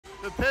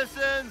the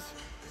Pistons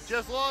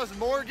just lost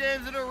more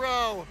games in a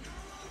row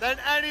than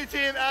any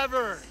team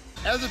ever.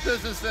 As a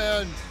Pistons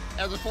fan,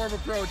 as a form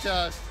of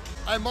protest,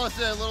 I must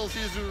stay at Little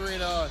Caesars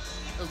Arena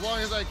as long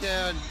as I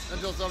can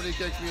until somebody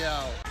kicks me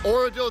out.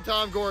 Or until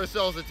Tom Gore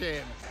sells the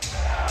team.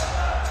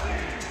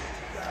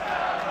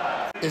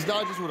 It's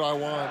not just what I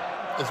want,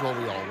 it's what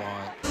we all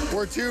want.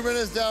 We're 2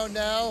 minutes down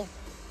now.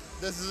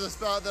 This is a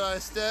spot that I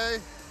stay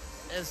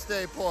and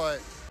stay put.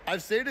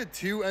 I've stayed at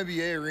 2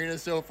 NBA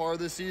arenas so far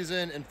this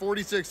season, and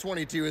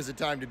 46-22 is the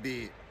time to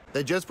beat.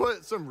 They just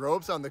put some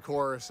ropes on the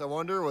course. I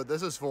wonder what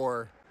this is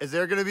for. Is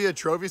there gonna be a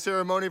trophy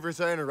ceremony for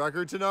setting a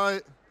record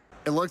tonight?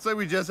 It looks like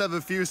we just have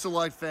a few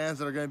select fans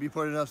that are gonna be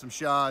putting up some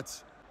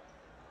shots.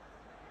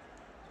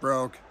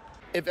 Broke.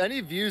 If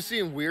any views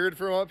seem weird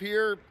from up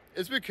here,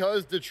 it's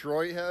because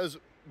Detroit has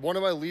one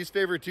of my least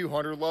favorite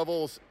 200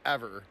 levels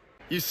ever.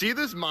 You see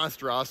this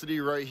monstrosity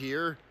right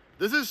here?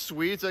 This is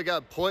suites that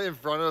got put in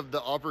front of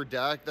the upper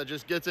deck that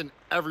just gets in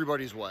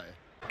everybody's way.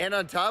 And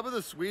on top of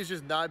the suites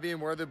just not being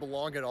where they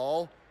belong at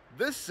all,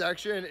 this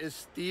section is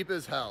steep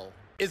as hell.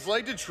 It's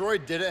like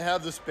Detroit didn't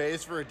have the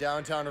space for a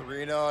downtown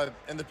arena,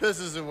 and the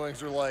Pistons and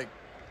Wings were like,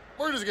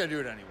 we're just gonna do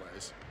it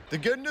anyways. The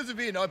good news of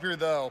being up here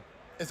though,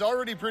 it's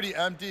already pretty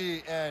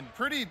empty and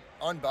pretty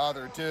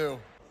unbothered too.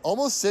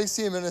 Almost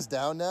 16 minutes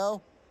down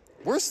now.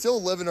 We're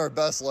still living our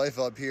best life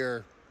up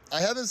here. I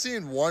haven't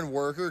seen one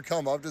worker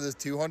come up to this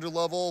 200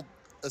 level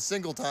a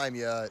single time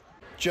yet.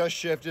 Just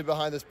shifted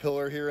behind this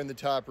pillar here in the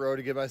top row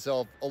to give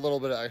myself a little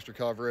bit of extra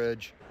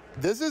coverage.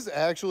 This is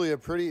actually a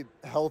pretty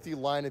healthy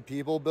line of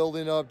people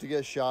building up to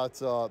get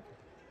shots up.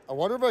 I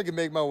wonder if I can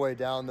make my way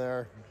down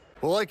there.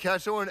 Will I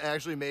catch someone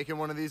actually making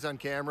one of these on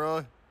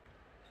camera?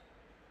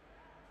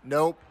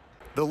 Nope.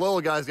 The little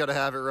guy's got to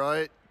have it,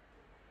 right?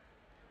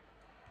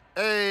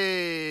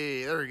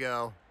 Hey, there we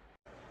go.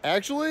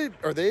 Actually,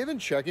 are they even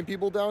checking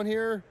people down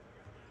here?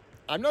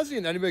 I'm not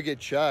seeing anybody get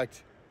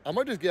checked. I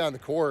might just get on the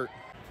court.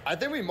 I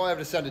think we might have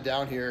to send it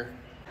down here.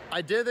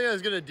 I did think I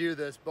was gonna do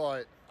this,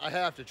 but I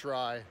have to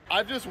try.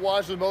 I've just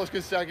watched the most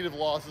consecutive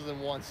losses in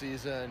one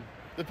season.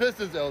 The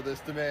Pistons owe this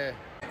to me.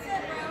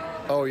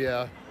 Oh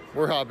yeah,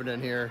 we're hopping in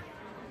here.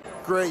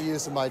 Great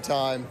use of my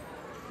time.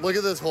 Look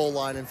at this whole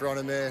line in front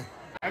of me.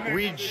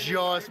 We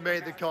just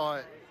made the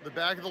cut. The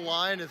back of the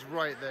line is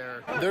right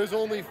there. There's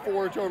only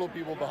 4 total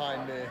people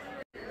behind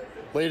me.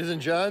 Ladies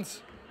and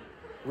gents,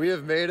 we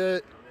have made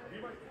it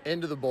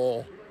into the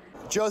bowl.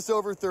 Just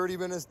over 30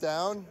 minutes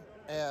down,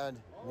 and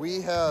we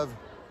have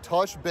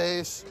touched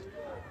base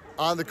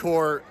on the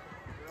court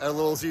at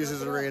Little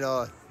Caesars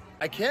Arena.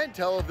 I can't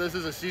tell if this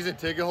is a season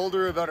ticket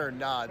holder event or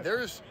not.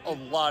 There's a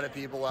lot of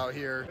people out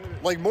here.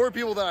 Like more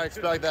people than I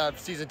expect that have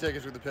season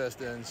tickets with the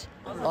Pistons.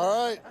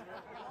 All right,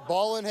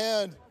 ball in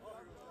hand.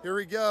 Here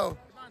we go.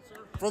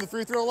 From the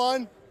free throw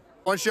line,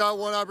 1 shot,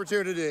 1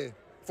 opportunity.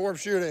 Form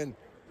shooting.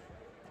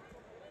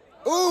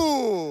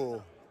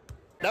 Ooh,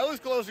 that was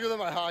closer than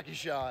my hockey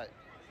shot.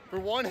 For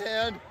one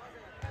hand,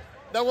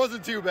 that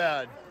wasn't too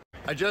bad.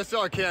 I just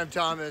saw Cam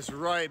Thomas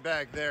right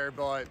back there,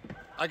 but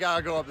I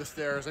gotta go up the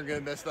stairs. I'm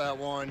gonna miss that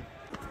one.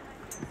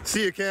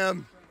 See you,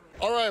 Cam.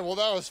 All right, well,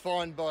 that was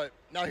fun, but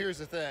now here's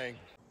the thing.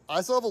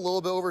 I still have a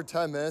little bit over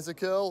 10 minutes to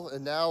kill,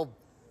 and now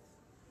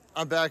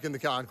I'm back in the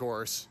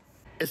concourse.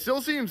 It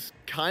still seems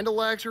kind of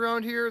lax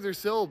around here. There's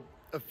still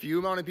a few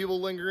amount of people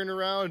lingering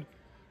around.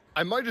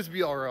 I might just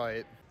be all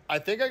right. I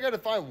think I gotta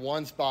find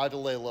one spot to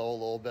lay low a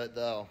little bit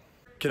though.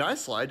 Can I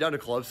slide down to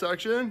club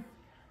section?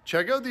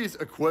 Check out these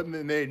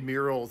equipment-made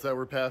murals that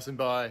we're passing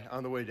by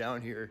on the way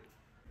down here.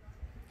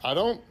 I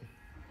don't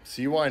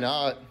see why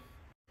not.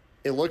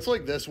 It looks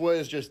like this way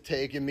is just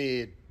taking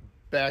me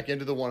back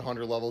into the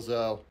 100 levels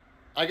though.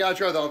 I gotta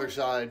try the other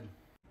side.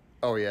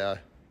 Oh yeah,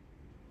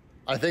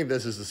 I think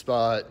this is the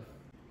spot.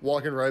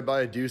 Walking right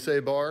by a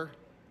Douce bar,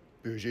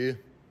 bougie.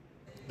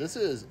 This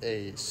is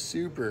a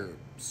super,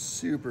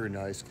 super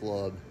nice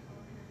club.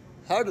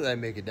 How did I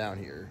make it down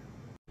here?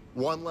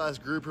 One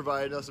last group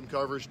provided us some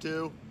coverage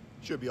too.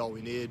 Should be all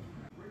we need.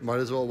 Might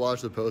as well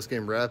watch the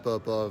post-game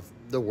wrap-up of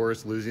the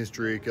worst losing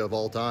streak of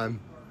all time.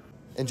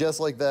 And just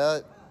like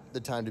that, the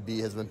time to beat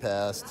has been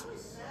passed.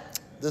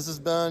 This has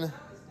been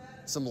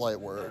some light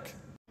work.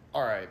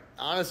 All right,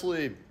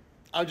 honestly,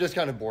 I'm just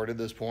kind of bored at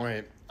this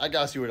point. I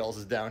gotta see what else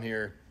is down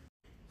here.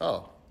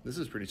 Oh, this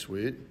is pretty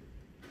sweet.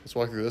 Let's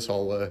walk through this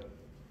hallway.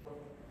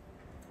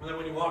 And then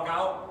when you walk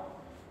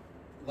out,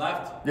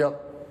 left.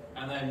 Yep.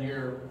 And then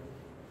you're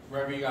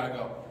wherever you gotta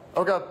go.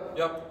 Okay.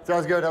 Yep.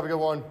 Sounds good. Have a good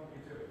one.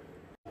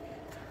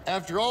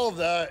 After all of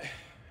that,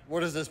 what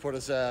does this put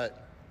us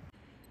at?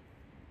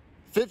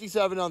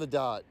 57 on the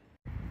dot.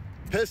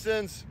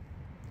 Pistons,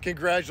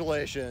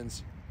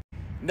 congratulations.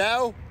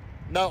 Now,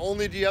 not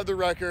only do you have the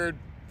record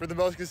for the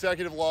most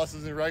consecutive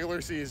losses in the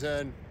regular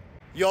season,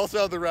 you also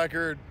have the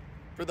record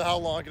for the how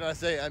long can I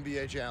say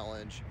NBA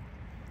challenge.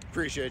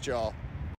 Appreciate y'all.